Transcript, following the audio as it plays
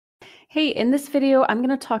Hey, in this video, I'm going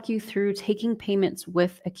to talk you through taking payments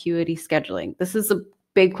with Acuity scheduling. This is a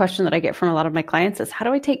big question that I get from a lot of my clients is how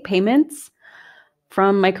do I take payments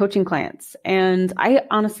from my coaching clients? And I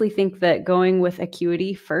honestly think that going with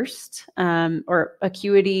Acuity first, or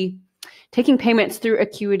Acuity, taking payments through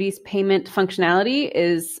Acuity's payment functionality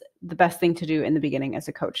is the best thing to do in the beginning as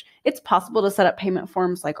a coach. It's possible to set up payment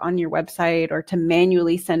forms like on your website or to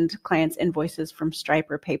manually send clients invoices from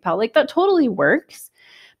Stripe or PayPal. Like that totally works.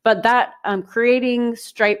 But that creating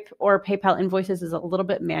Stripe or PayPal invoices is a little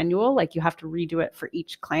bit manual, like you have to redo it for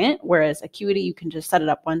each client, whereas Acuity, you can just set it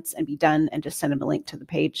up once and be done and just send them a link to the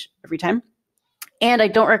page every time. And I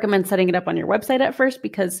don't recommend setting it up on your website at first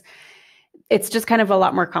because it's just kind of a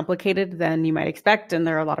lot more complicated than you might expect, and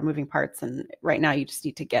there are a lot of moving parts. And right now you just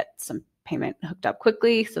need to get some payment hooked up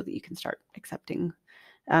quickly so that you can start accepting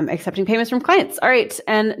payments from clients. All right.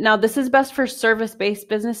 And now this is best for service-based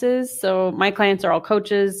businesses. So my clients are all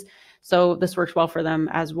coaches. So this works well for them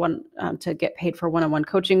as one to get paid for one-on-one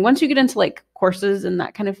coaching. Once you get into like courses and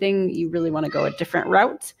that kind of thing, you really want to go a different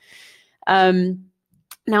route.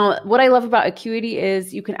 Now, what I love about Acuity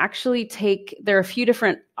is you can actually there are a few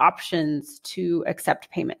different options to accept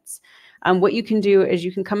payments. What you can do is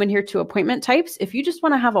you can come in here to appointment types. If you just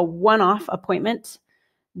want to have a one-off appointment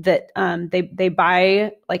that they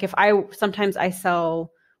buy, like sometimes I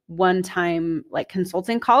sell one-time like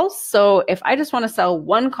consulting calls. So if I just want to sell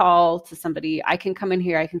one call to somebody, I can come in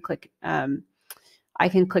here, I can click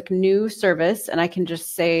new service, and I can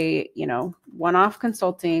just say, one-off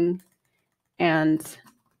consulting, and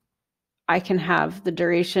I can have the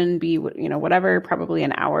duration be, whatever, probably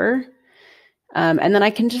an hour. And then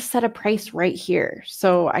I can just set a price right here.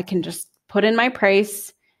 So I can just put in my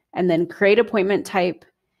price and then create appointment type.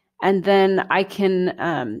 And then I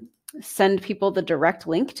can send people the direct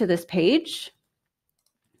link to this page,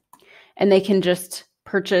 and they can just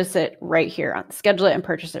purchase it right here, schedule it and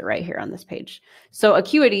purchase it right here on this page. So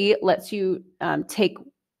Acuity lets you take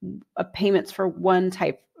payments for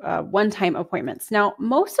one-time appointments. Now,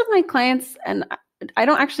 most of my clients, and I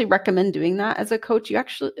don't actually recommend doing that as a coach. You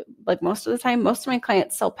actually, like most of the time, most of my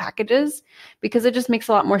clients sell packages because it just makes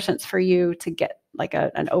a lot more sense for you to get like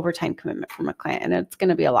an overtime commitment from a client, and it's going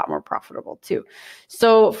to be a lot more profitable too.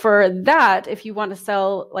 So for that, if you want to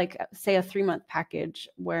sell like say a 3-month package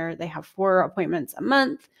where they have 4 appointments a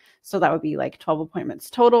month, so that would be like 12 appointments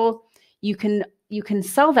total, you can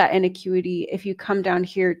sell that in Acuity if you come down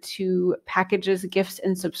here to packages, gifts,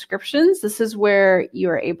 and subscriptions. This is where you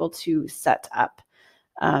are able to set up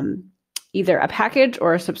either a package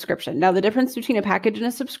or a subscription. Now, the difference between a package and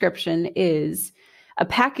a subscription is a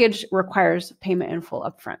package requires payment in full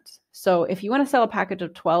upfront. So if you want to sell a package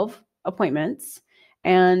of 12 appointments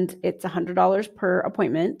and it's $100 per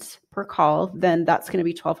appointment per call, then that's going to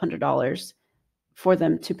be $1,200 for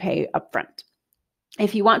them to pay upfront.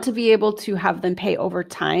 If you want to be able to have them pay over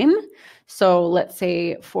time, so let's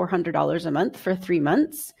say $400 a month for 3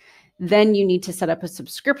 months, then you need to set up a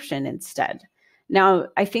subscription instead. Now,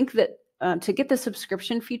 I think that to get the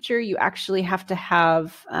subscription feature, you actually have to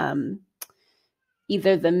have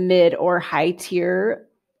either the mid or high tier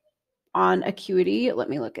on Acuity. Let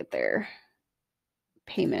me look at their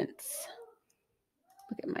payments.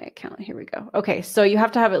 Look at my account. Here we go. Okay, so you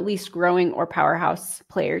have to have at least growing or powerhouse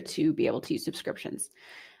player to be able to use subscriptions.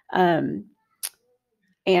 And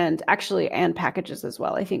packages as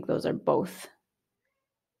well. I think those are both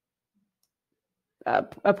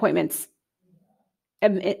appointments.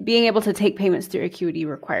 Being able to take payments through Acuity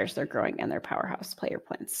requires their growing and their powerhouse player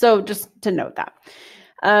plans. So just to note that.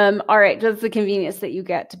 All right, that's the convenience that you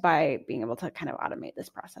get by being able to kind of automate this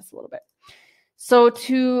process a little bit. So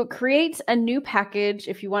to create a new package,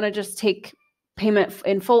 if you want to just take payment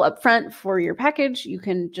in full upfront for your package, you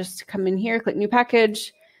can just come in here, click new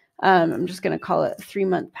package. I'm just going to call it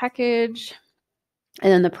 3-month package.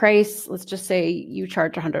 And then the price, let's just say you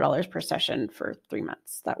charge $100 per session for 3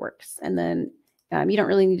 months. That works. And then you don't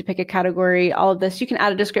really need to pick a category. All of this, you can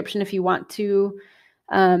add a description if you want to.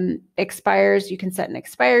 Expires, you can set an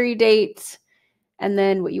expiry date. And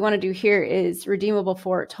then what you want to do here is redeemable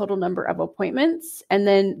for total number of appointments. And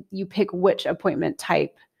then you pick which appointment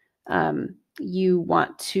type you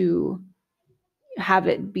want to have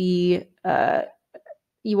it be,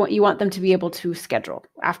 you want them to be able to schedule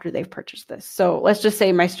after they've purchased this. So let's just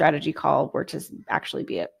say my strategy call were to actually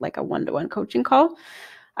be like a one-to-one coaching call.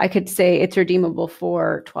 I could say it's redeemable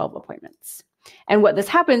for 12 appointments. And what this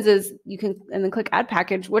happens is and then click add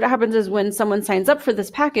package. What happens is when someone signs up for this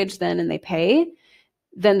package and they pay,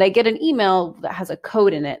 then they get an email that has a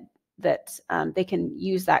code in it that they can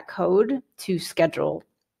use that code to schedule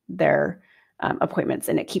their appointments,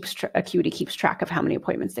 and Acuity keeps track of how many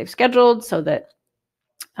appointments they've scheduled, so that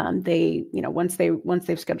they, once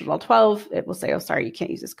they've scheduled all 12, it will say, oh, sorry, you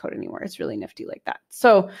can't use this code anymore. It's really nifty like that.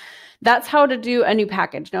 So that's how to do a new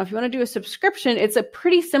package. Now, if you want to do a subscription, it's a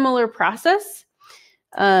pretty similar process,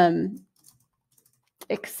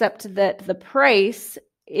 except that the price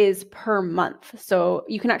is per month. So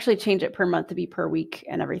you can actually change it per month to be per week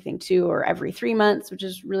and everything too, or every 3 months, which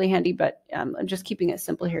is really handy, but I'm just keeping it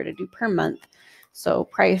simple here to do per month. So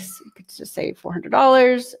price, you could just say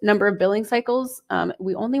 $400. Number of billing cycles,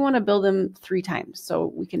 we only want to bill them 3 times.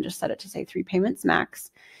 So we can just set it to say 3 payments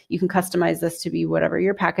max. You can customize this to be whatever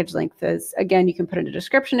your package length is. Again, you can put in a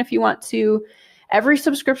description if you want to. Every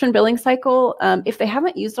subscription billing cycle, if they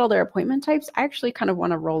haven't used all their appointment types, I actually kind of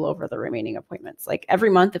want to roll over the remaining appointments. Like every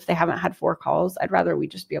month, if they haven't had 4 calls, I'd rather we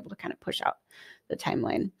just be able to kind of push out the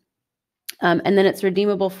timeline. And then it's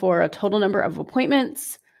redeemable for a total number of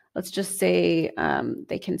appointments. Let's just say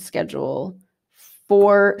they can schedule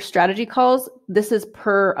 4 strategy calls. This is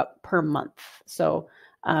per month. So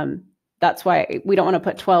that's why we don't want to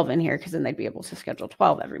put 12 in here, because then they'd be able to schedule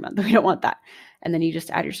 12 every month. We don't want that. And then you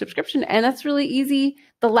just add your subscription, and that's really easy.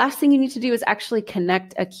 The last thing you need to do is actually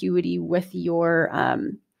connect Acuity with your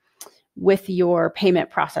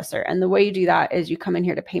payment processor. And the way you do that is you come in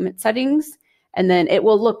here to payment settings, and then it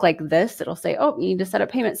will look like this. It'll say, oh, you need to set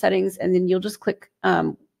up payment settings. And then you'll just click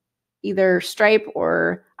either Stripe,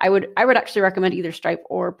 or I would actually recommend either Stripe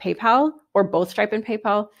or PayPal, or both Stripe and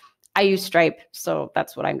PayPal. I use Stripe, so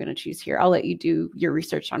that's what I'm going to choose here. I'll let you do your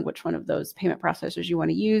research on which one of those payment processors you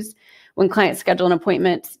want to use. When clients schedule an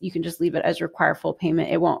appointment, you can just leave it as require full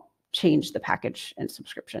payment. It won't change the package and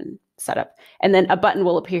subscription setup. And then a button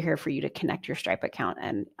will appear here for you to connect your Stripe account,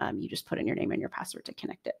 and you just put in your name and your password to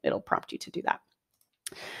connect it. It'll prompt you to do that.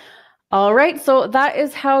 All right, so that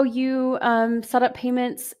is how you set up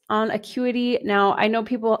payments on Acuity. Now, I know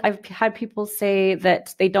I've had people say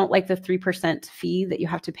that they don't like the 3% fee that you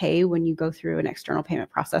have to pay when you go through an external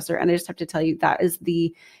payment processor. And I just have to tell you, that is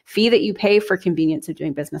the fee that you pay for convenience of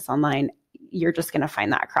doing business online. You're just going to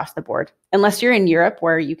find that across the board. Unless you're in Europe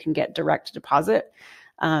where you can get direct deposit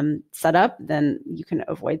set up, then you can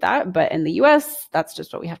avoid that. But in the US, that's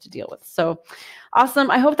just what we have to deal with. So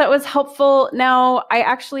awesome. I hope that was helpful. Now, I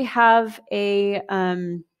actually have a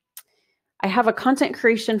content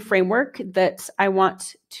creation framework that I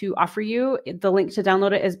want to offer you. The link to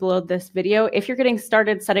download it is below this video. If you're getting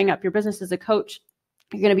started setting up your business as a coach,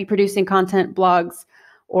 you're going to be producing content, blogs,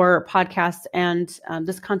 or podcasts, and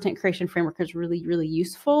this content creation framework is really, really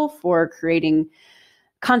useful for creating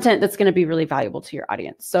content that's going to be really valuable to your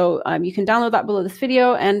audience. So you can download that below this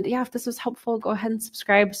video. And yeah, if this was helpful, go ahead and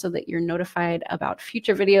subscribe so that you're notified about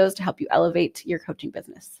future videos to help you elevate your coaching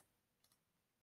business.